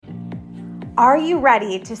Are you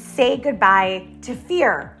ready to say goodbye to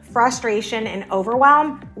fear, frustration, and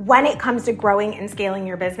overwhelm when it comes to growing and scaling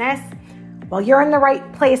your business? Well, you're in the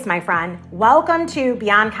right place, my friend. Welcome to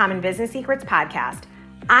Beyond Common Business Secrets podcast.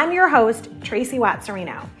 I'm your host, Tracy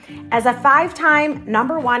Watt-Serino. As a 5-time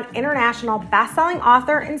 #1 international best-selling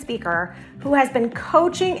author and speaker who has been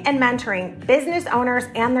coaching and mentoring business owners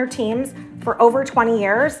and their teams for over 20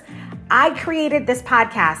 years, I created this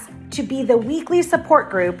podcast to be the weekly support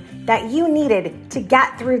group that you needed to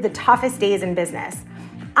get through the toughest days in business.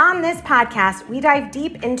 On this podcast, we dive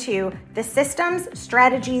deep into the systems,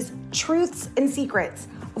 strategies, truths, and secrets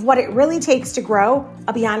of what it really takes to grow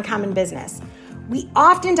a Beyond Common business. We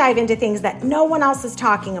often dive into things that no one else is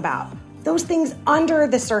talking about, those things under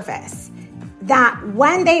the surface, that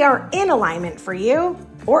when they are in alignment for you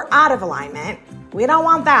or out of alignment, we don't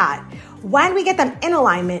want that. When we get them in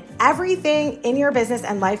alignment, everything in your business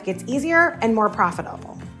and life gets easier and more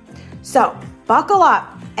profitable. So buckle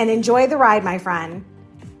up and enjoy the ride, my friend,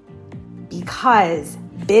 because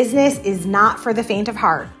business is not for the faint of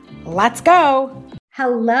heart. Let's go.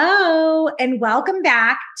 Hello, and welcome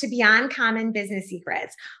back to Beyond Common Business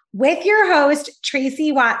Secrets with your host,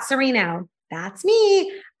 Tracy Watt-Serino. That's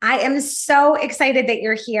me. I am so excited that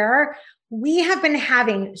you're here. We have been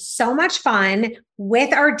having so much fun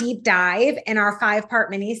with our deep dive in our 5-part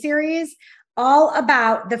mini series, all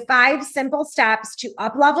about the 5 simple steps to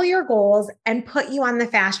up-level your goals and put you on the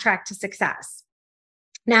fast track to success.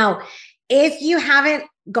 Now, if you haven't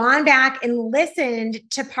gone back and listened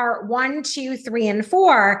to part 1, 2, 3, and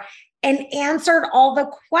 4 and answered all the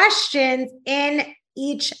questions in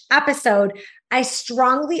each episode, I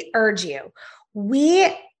strongly urge you. We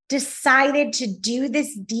decided to do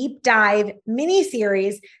this deep dive mini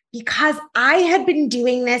series because I had been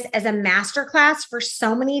doing this as a masterclass for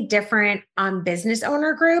so many different business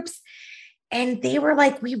owner groups. And they were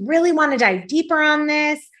like, we really want to dive deeper on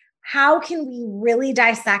this. How can we really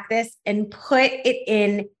dissect this and put it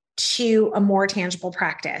into a more tangible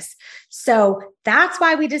practice? So that's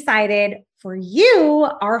why we decided for you,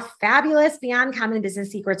 our fabulous Beyond Common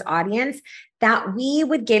Business Secrets audience, that we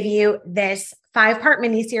would give you this 5-part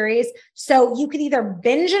mini series. So you could either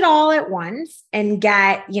binge it all at once and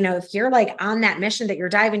get, if you're like on that mission that you're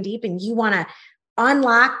diving deep and you want to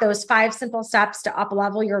unlock those 5 simple steps to up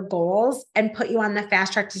level your goals and put you on the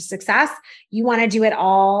fast track to success. You want to do it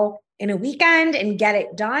all in a weekend and get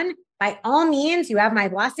it done. By all means, you have my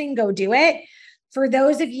blessing, go do it. For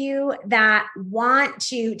those of you that want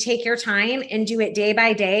to take your time and do it day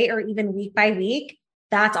by day or even week by week,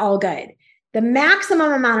 that's all good. The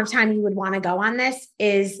maximum amount of time you would want to go on this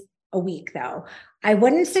is a week, though. I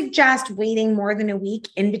wouldn't suggest waiting more than a week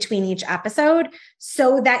in between each episode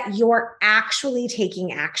so that you're actually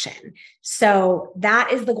taking action. So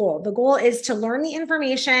that is the goal. The goal is to learn the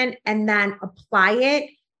information and then apply it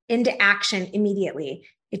into action immediately.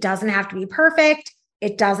 It doesn't have to be perfect.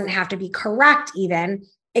 It doesn't have to be correct even.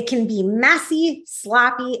 It can be messy,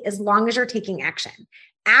 sloppy, as long as you're taking action.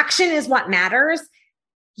 Action is what matters.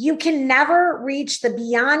 You can never reach the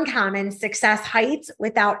Beyond Common success heights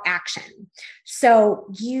without action. So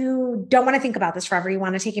you don't want to think about this forever. You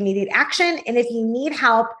want to take immediate action. And if you need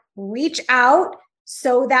help, reach out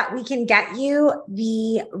so that we can get you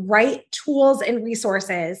the right tools and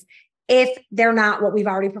resources. If they're not what we've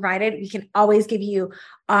already provided, we can always give you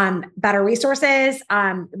better resources.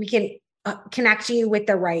 We can connect you with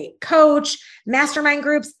the right coach, mastermind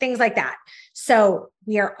groups, things like that. So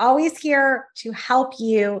we are always here to help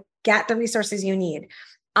you get the resources you need.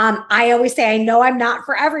 I always say, I know I'm not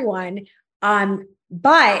for everyone,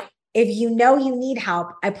 but if you know you need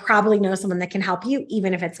help, I probably know someone that can help you,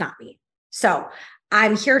 even if it's not me. So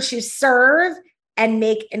I'm here to serve and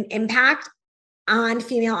make an impact on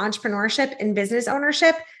female entrepreneurship and business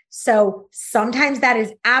ownership. So sometimes that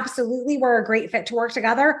is absolutely we're a great fit to work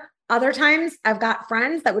together. Other times I've got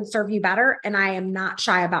friends that would serve you better, and I am not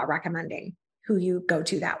shy about recommending who you go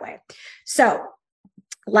to that way. So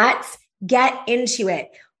let's get into it.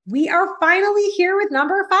 We are finally here with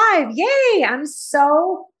number 5. Yay. I'm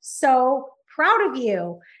so proud of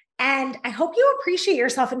you. And I hope you appreciate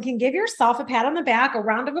yourself and can give yourself a pat on the back, a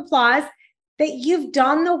round of applause that you've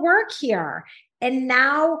done the work here. And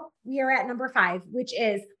now we are at number 5, which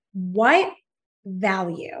is what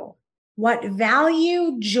value,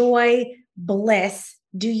 joy, bliss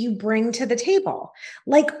do you bring to the table?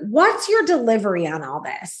 Like, what's your delivery on all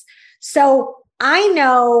this? So I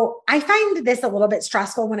know I find this a little bit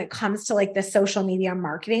stressful when it comes to like the social media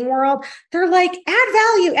marketing world. They're like,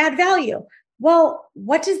 add value. Well,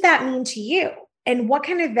 what does that mean to you? And what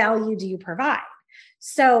kind of value do you provide?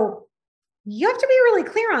 So you have to be really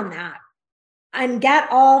clear on that. and get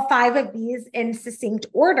all 5 of these in succinct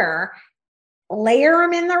order, layer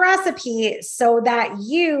them in the recipe so that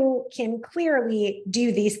you can clearly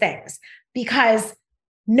do these things, because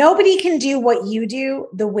nobody can do what you do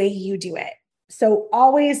the way you do it. So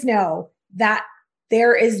always know that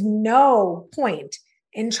there is no point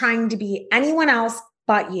in trying to be anyone else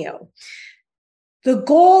but you. The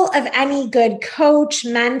goal of any good coach,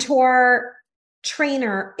 mentor,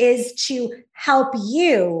 trainer is to help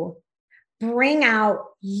you bring out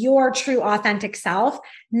your true authentic self,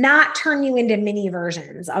 not turn you into mini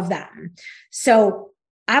versions of them. So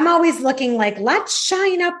I'm always looking like, let's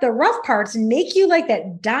shine up the rough parts and make you like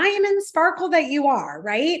that diamond sparkle that you are,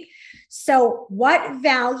 right? So what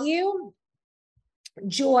value,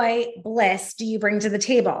 joy, bliss do you bring to the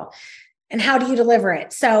table? And how do you deliver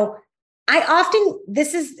it? So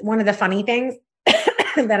this is one of the funny things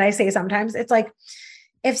that I say sometimes. It's like,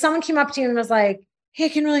 if someone came up to you and was like, hey, I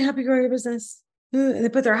can really help you grow your business, and they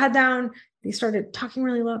put their head down, they started talking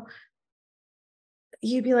really low,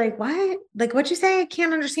 you'd be like, what? Like, what'd you say? I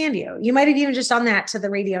can't understand you. You might have even just done that to the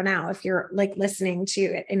radio now if you're like listening to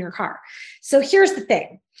it in your car. So here's the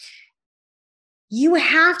thing. You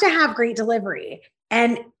have to have great delivery,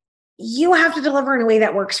 and you have to deliver in a way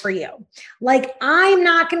that works for you. Like, I'm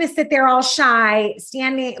not going to sit there all shy,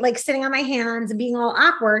 standing, like sitting on my hands and being all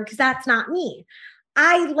awkward, because that's not me.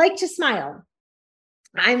 I like to smile.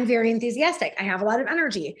 I'm very enthusiastic. I have a lot of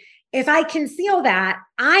energy. If I conceal that,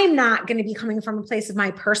 I'm not going to be coming from a place of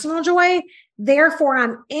my personal joy. Therefore,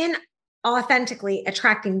 I'm inauthentically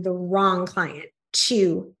attracting the wrong client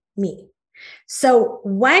to me. So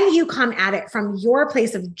when you come at it from your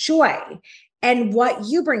place of joy and what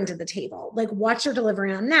you bring to the table, like what's your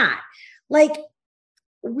delivery on that? Like,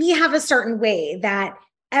 we have a certain way that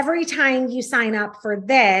every time you sign up for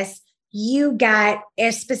this, you get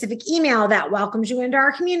a specific email that welcomes you into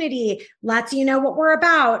our community, lets you know what we're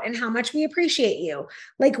about and how much we appreciate you.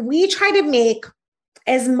 Like, we try to make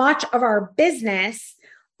as much of our business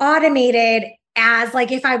automated as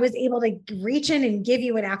like if I was able to reach in and give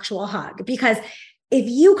you an actual hug. Because if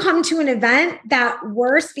you come to an event that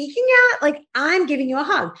we're speaking at, like, I'm giving you a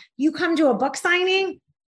hug. You come to a book signing,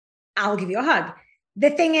 I'll give you a hug. The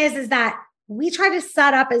thing is that we try to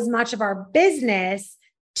set up as much of our business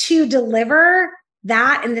to deliver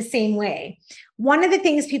that in the same way. One of the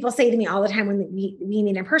things people say to me all the time when we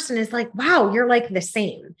meet in person is like, wow, you're like the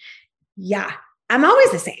same. Yeah, I'm always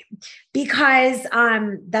the same, because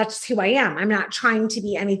that's who I am. I'm not trying to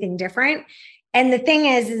be anything different. And the thing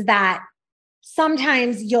is that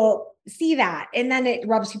sometimes you'll see that and then it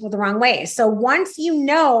rubs people the wrong way. So once you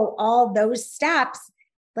know all those steps,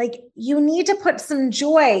 like, you need to put some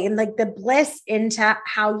joy and like the bliss into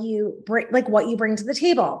how you bring, like what you bring to the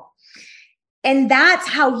table. And that's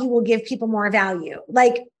how you will give people more value.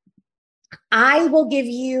 Like, I will give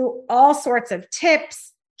you all sorts of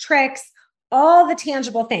tips, tricks, all the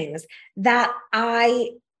tangible things that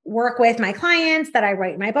I work with my clients, that I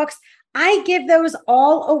write in my books. I give those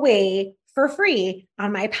all away for free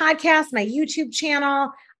on my podcast, my YouTube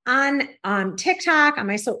channel, on TikTok, on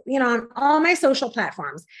on all my social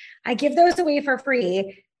platforms. I give those away for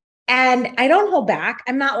free, and I don't hold back.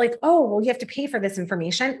 I'm not like, oh, well, you have to pay for this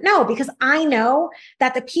information. No, because I know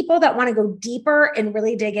that the people that want to go deeper and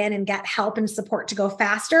really dig in and get help and support to go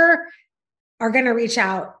faster are going to reach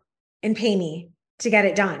out and pay me to get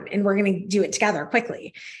it done. And we're going to do it together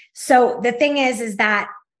quickly. So the thing is that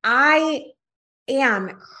I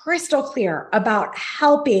am crystal clear about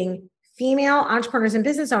helping female entrepreneurs and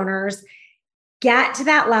business owners get to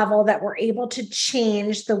that level that we're able to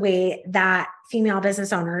change the way that female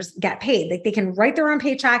business owners get paid. Like, they can write their own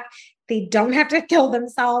paycheck. They don't have to kill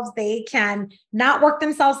themselves. They can not work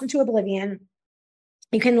themselves into oblivion.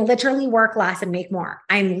 You can literally work less and make more.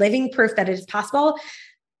 I'm living proof that it is possible.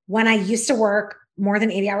 When I used to work more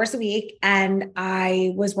than 80 hours a week and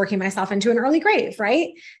I was working myself into an early grave, right?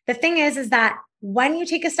 The thing is that when you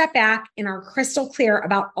take a step back and are crystal clear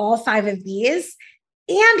about all 5 of these,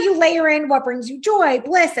 and you layer in what brings you joy,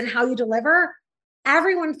 bliss, and how you deliver,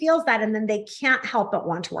 everyone feels that, and then they can't help but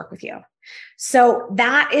want to work with you. So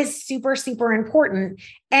that is super, super important.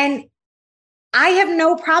 And I have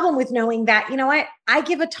no problem with knowing that, you know what, I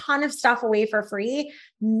give a ton of stuff away for free,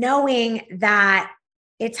 knowing that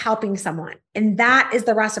it's helping someone. And that is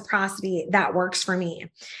the reciprocity that works for me.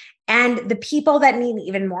 And the people that need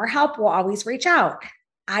even more help will always reach out.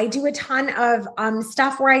 I do a ton of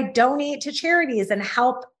stuff where I donate to charities and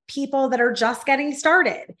help people that are just getting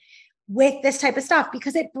started with this type of stuff,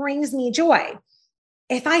 because it brings me joy.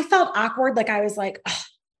 If I felt awkward, like I was like, oh,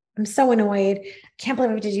 I'm so annoyed, I can't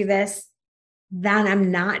believe I have to do this, then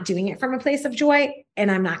I'm not doing it from a place of joy, and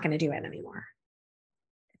I'm not going to do it anymore.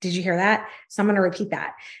 Did you hear that? So I'm going to repeat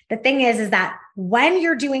that. The thing is that when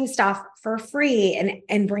you're doing stuff for free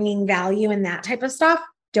and bringing value and that type of stuff,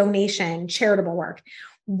 donation, charitable work,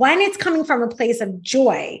 when it's coming from a place of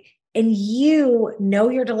joy and you know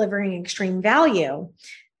you're delivering extreme value,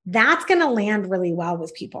 that's going to land really well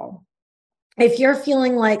with people. If you're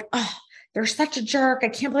feeling like, oh, they're such a jerk, I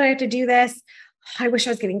can't believe I have to do this, I wish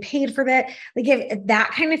I was getting paid for that. Like if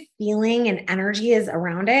that kind of feeling and energy is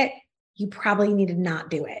around it, you probably need to not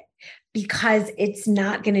do it because it's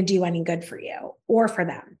not going to do any good for you or for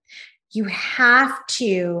them. You have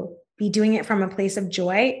to be doing it from a place of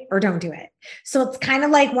joy or don't do it. So it's kind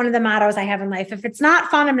of like one of the mottos I have in life. If it's not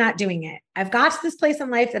fun, I'm not doing it. I've got to this place in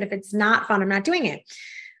life that if it's not fun, I'm not doing it.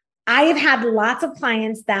 I have had lots of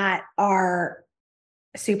clients that are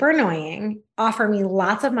super annoying, offer me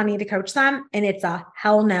lots of money to coach them. And it's a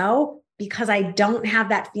hell no, because I don't have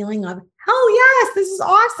that feeling of, hell yes, this is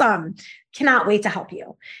awesome. Cannot wait to help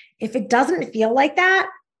you. If it doesn't feel like that,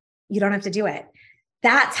 you don't have to do it.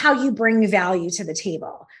 That's how you bring value to the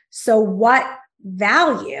table. So what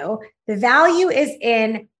value? The value is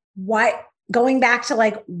in what, going back to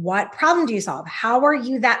like, what problem do you solve? How are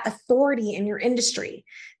you that authority in your industry?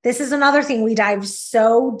 This is another thing we dive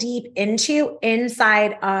so deep into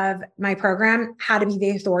inside of my program, How to Be the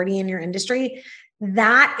Authority in Your Industry.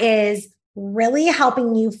 That is really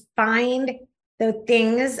helping you find the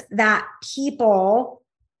things that people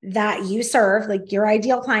that you serve, like your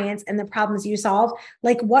ideal clients and the problems you solve,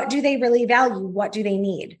 like what do they really value? What do they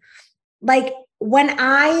need? Like when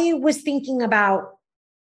I was thinking about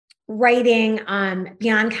writing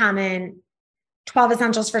Beyond Common, 12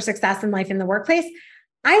 Essentials for Success in Life in the Workplace,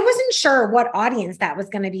 I wasn't sure what audience that was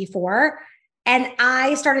going to be for. And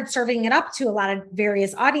I started serving it up to a lot of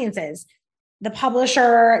various audiences, the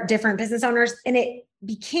publisher, different business owners. And it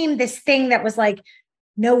became this thing that was like,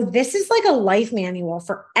 no, this is like a life manual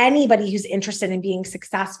for anybody who's interested in being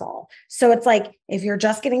successful. So it's like, if you're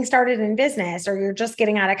just getting started in business or you're just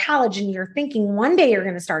getting out of college and you're thinking one day you're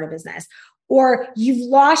going to start a business, or you've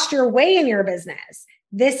lost your way in your business,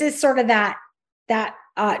 this is sort of that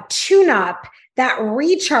tune-up, that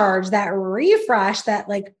recharge, that refresh that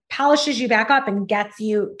like polishes you back up and gets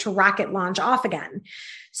you to rocket launch off again.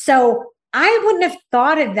 So I wouldn't have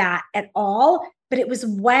thought of that at all, but it was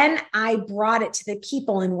when I brought it to the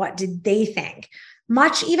people and what did they think?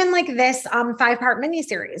 Much even like this 5-part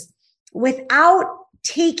miniseries, without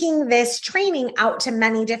taking this training out to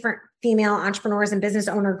many different female entrepreneurs and business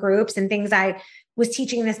owner groups and things I was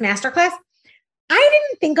teaching in this masterclass, I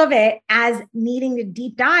didn't think of it as needing to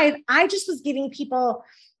deep dive. I just was giving people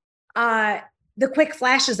the quick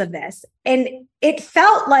flashes of this. And it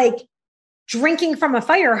felt like drinking from a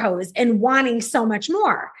fire hose and wanting so much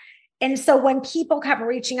more. And so when people kept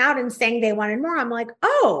reaching out and saying they wanted more, I'm like,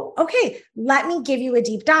 oh, okay, let me give you a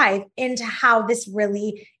deep dive into how this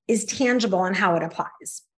really is tangible and how it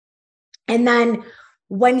applies. And then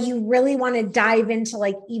when you really want to dive into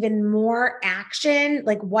like even more action,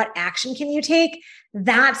 like what action can you take?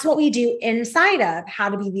 That's what we do inside of How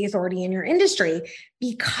to Be the Authority in Your Industry,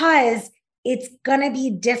 because it's going to be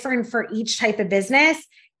different for each type of business.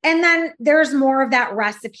 And then there's more of that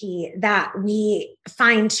recipe that we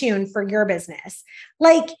fine tune for your business.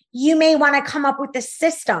 Like you may want to come up with the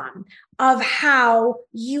system of how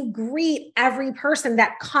you greet every person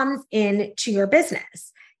that comes in to your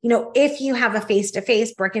business. You know, if you have a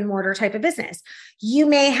face-to-face brick and mortar type of business, you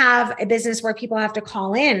may have a business where people have to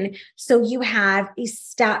call in. So you have a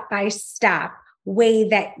step-by-step way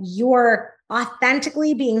that you're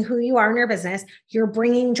authentically being who you are in your business. You're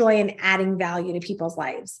bringing joy and adding value to people's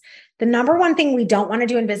lives. The number one thing we don't want to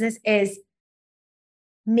do in business is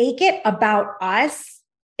make it about us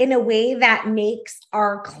in a way that makes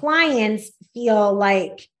our clients feel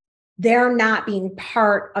like they're not being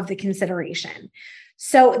part of the consideration.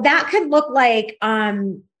 So that could look like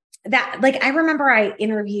that. Like I remember I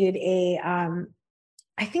interviewed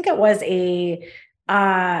I think it was a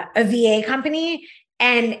VA company,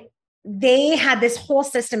 and they had this whole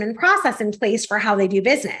system and process in place for how they do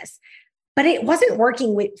business, but it wasn't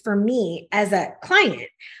working for me as a client.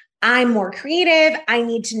 I'm more creative. I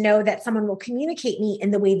need to know that someone will communicate me in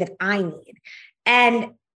the way that I need.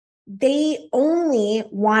 And they only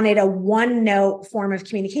wanted a one-note form of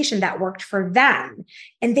communication that worked for them.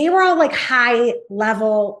 And they were all like high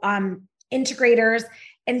level integrators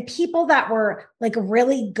and people that were like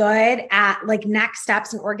really good at like next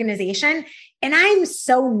steps in organization. And I'm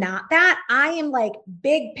so not that. I am like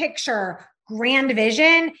big picture, grand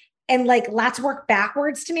vision, and like, let's work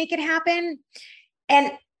backwards to make it happen.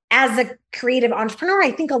 And as a creative entrepreneur,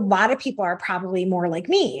 I think a lot of people are probably more like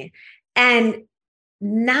me and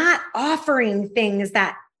not offering things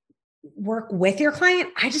that work with your client,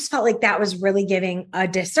 I just felt like that was really giving a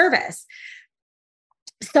disservice.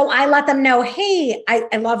 So I let them know, hey,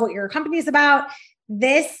 I love what your company is about.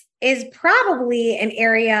 This is probably an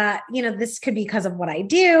area, this could be because of what I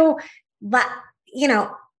do, but,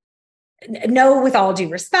 know with all due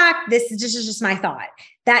respect, this is just my thought,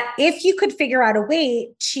 that if you could figure out a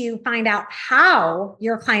way to find out how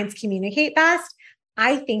your clients communicate best,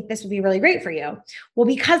 I think this would be really great for you. Well,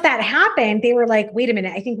 because that happened, they were like, wait a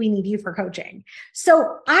minute, I think we need you for coaching.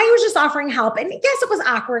 So I was just offering help. And yes, it was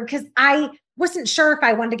awkward because I wasn't sure if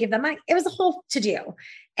I wanted to give them money. It was a whole to do.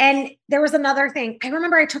 And there was another thing. I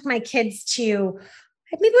remember I took my kids to,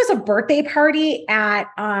 maybe it was a birthday party at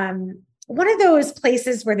one of those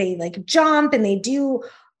places where they like jump and they do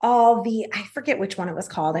all I forget which one it was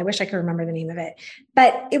called. I wish I could remember the name of it,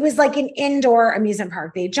 but it was like an indoor amusement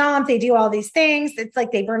park. They jump, they do all these things. It's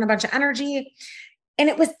like they burn a bunch of energy. And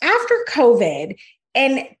it was after COVID,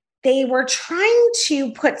 and they were trying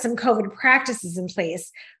to put some COVID practices in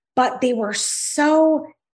place, but they were so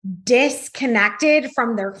disconnected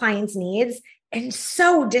from their clients' needs and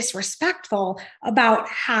so disrespectful about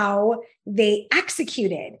how they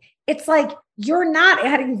executed. It's like, you're not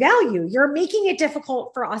adding value. You're making it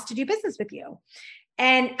difficult for us to do business with you.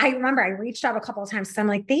 And I remember I reached out a couple of times because I'm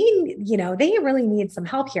like, they really need some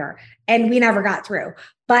help here. And we never got through.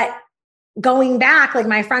 But going back, like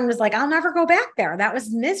my friend was like, I'll never go back there. That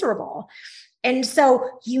was miserable. And so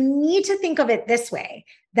you need to think of it this way,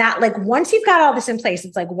 that like, once you've got all this in place,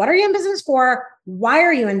 it's like, what are you in business for? Why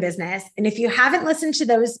are you in business? And if you haven't listened to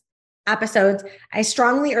those episodes, I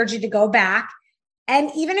strongly urge you to go back.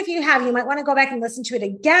 And even if you have, you might want to go back and listen to it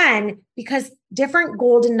again, because different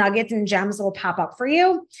golden nuggets and gems will pop up for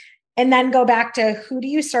you. And then go back to, who do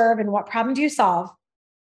you serve and what problem do you solve?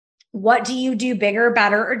 What do you do bigger,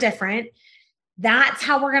 better, or different? That's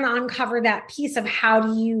how we're going to uncover that piece of how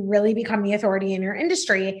do you really become the authority in your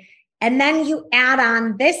industry. And then you add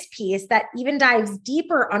on this piece that even dives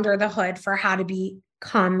deeper under the hood for how to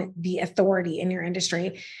become the authority in your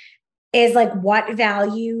industry. Is like, what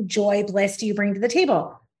value, joy, bliss do you bring to the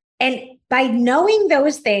table? And by knowing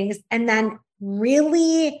those things and then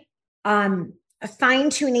really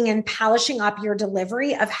fine-tuning and polishing up your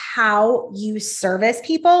delivery of how you service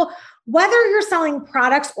people, whether you're selling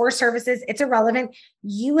products or services, it's irrelevant.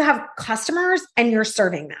 You have customers and you're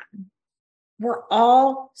serving them. We're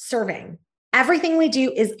all serving. Everything we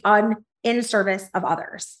do is in service of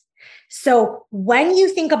others. So when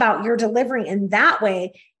you think about your delivery in that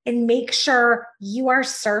way, and make sure you are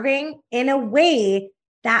serving in a way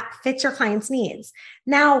that fits your client's needs.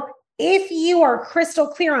 Now, if you are crystal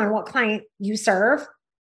clear on what client you serve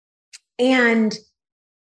and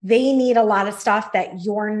they need a lot of stuff that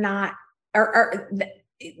you're not, or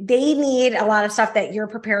they need a lot of stuff that you're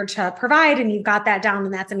prepared to provide, and you've got that down,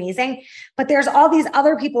 and that's amazing. But there's all these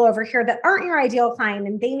other people over here that aren't your ideal client,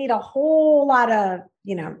 and they need a whole lot of,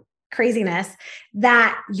 craziness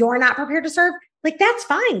that you're not prepared to serve. Like, that's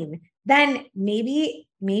fine. Then maybe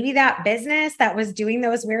that business that was doing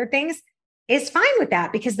those weird things is fine with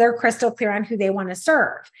that because they're crystal clear on who they want to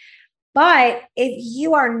serve. But if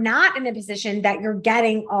you are not in a position that you're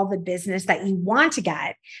getting all the business that you want to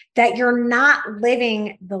get, that you're not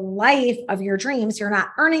living the life of your dreams, you're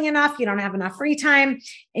not earning enough, you don't have enough free time,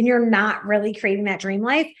 and you're not really creating that dream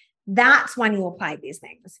life, that's when you apply these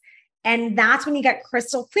things. And that's when you get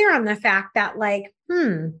crystal clear on the fact that like,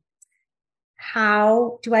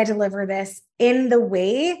 how do I deliver this in the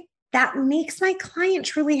way that makes my client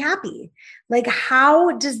truly happy? Like,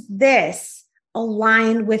 how does this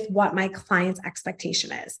align with what my client's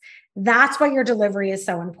expectation is? That's why your delivery is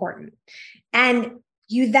so important. And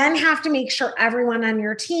you then have to make sure everyone on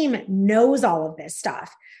your team knows all of this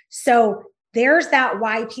stuff. So there's that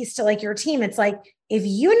why piece to like your team. It's like, if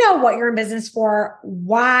you know what you're in business for,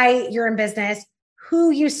 why you're in business,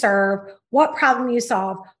 who you serve, what problem you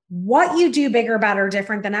solve, what you do bigger, better,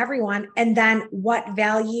 different than everyone, and then what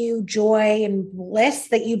value, joy, and bliss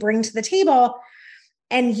that you bring to the table,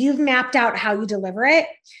 and you've mapped out how you deliver it,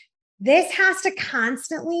 this has to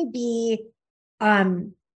constantly be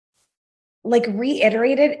like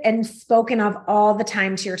reiterated and spoken of all the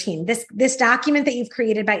time to your team. This document that you've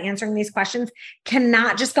created by answering these questions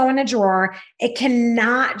cannot just go in a drawer. It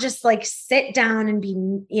cannot just like sit down and be,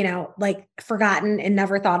 like forgotten and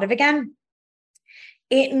never thought of again.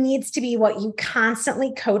 It needs to be what you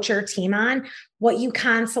constantly coach your team on, what you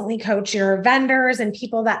constantly coach your vendors and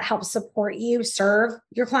people that help support you serve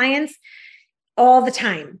your clients all the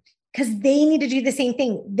time, because they need to do the same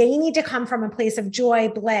thing. They need to come from a place of joy,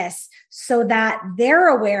 bliss, so that they're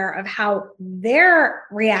aware of how they're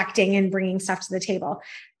reacting and bringing stuff to the table.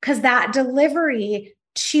 Because that delivery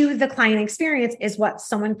to the client experience is what's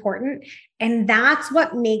so important. And that's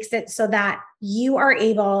what makes it so that you are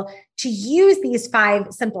able to use these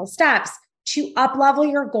 5 simple steps to up-level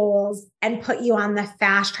your goals and put you on the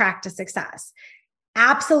fast track to success.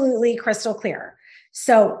 Absolutely crystal clear.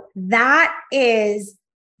 So that is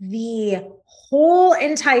the whole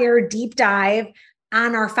entire deep dive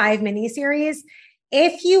on our 5 mini series.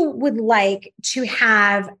 If you would like to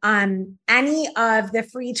have any of the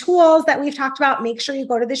free tools that we've talked about, make sure you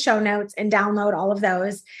go to the show notes and download all of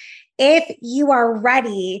those. If you are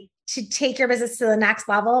ready to take your business to the next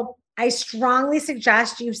level, I strongly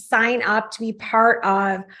suggest you sign up to be part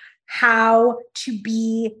of how to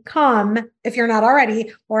become, if you're not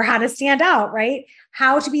already, or how to stand out, right?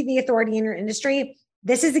 How to be the authority in your industry.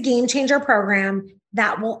 This is a game changer program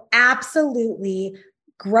that will absolutely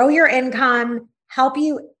grow your income, help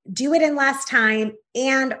you do it in less time,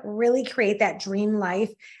 and really create that dream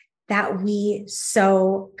life that we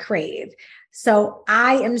so crave. So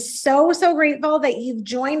I am so grateful that you've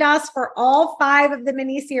joined us for all 5 of the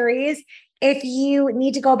mini series. If you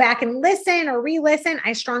need to go back and listen or re-listen,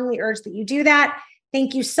 I strongly urge that you do that.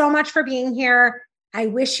 Thank you so much for being here. I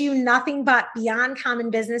wish you nothing but beyond common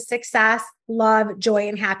business success, love, joy,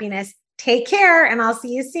 and happiness. Take care, and I'll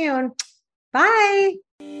see you soon. Bye.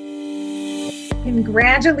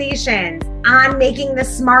 Congratulations on making the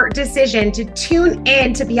smart decision to tune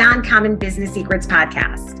in to Beyond Common Business Secrets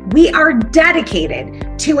podcast. We are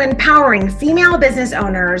dedicated to empowering female business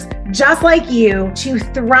owners just like you to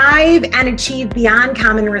thrive and achieve beyond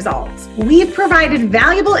common results. We've provided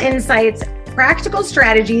valuable insights, practical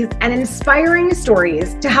strategies, and inspiring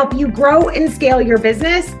stories to help you grow and scale your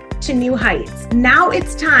business to new heights. Now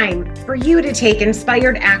it's time for you to take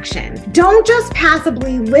inspired action. Don't just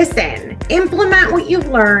passively listen. Implement what you've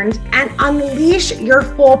learned and unleash your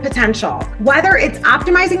full potential. Whether it's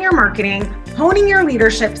optimizing your marketing, honing your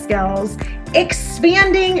leadership skills,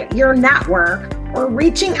 expanding your network, or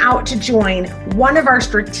reaching out to join one of our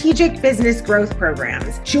strategic business growth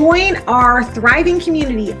programs. Join our thriving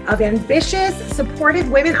community of ambitious,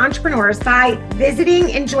 supportive women entrepreneurs by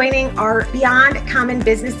visiting and joining our Beyond Common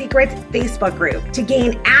Business Secrets Facebook group to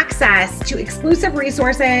gain access to exclusive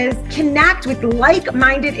resources, connect with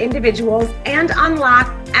like-minded individuals, and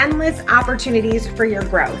unlock endless opportunities for your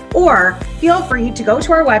growth. Or feel free to go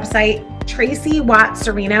to our website,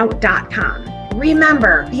 TracyWattsSerino.com.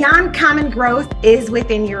 Remember, beyond common growth is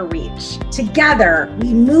within your reach. Together,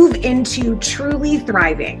 we move into truly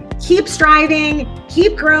thriving. Keep striving,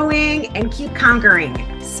 keep growing, and keep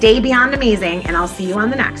conquering. Stay beyond amazing, and I'll see you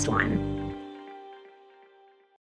on the next one.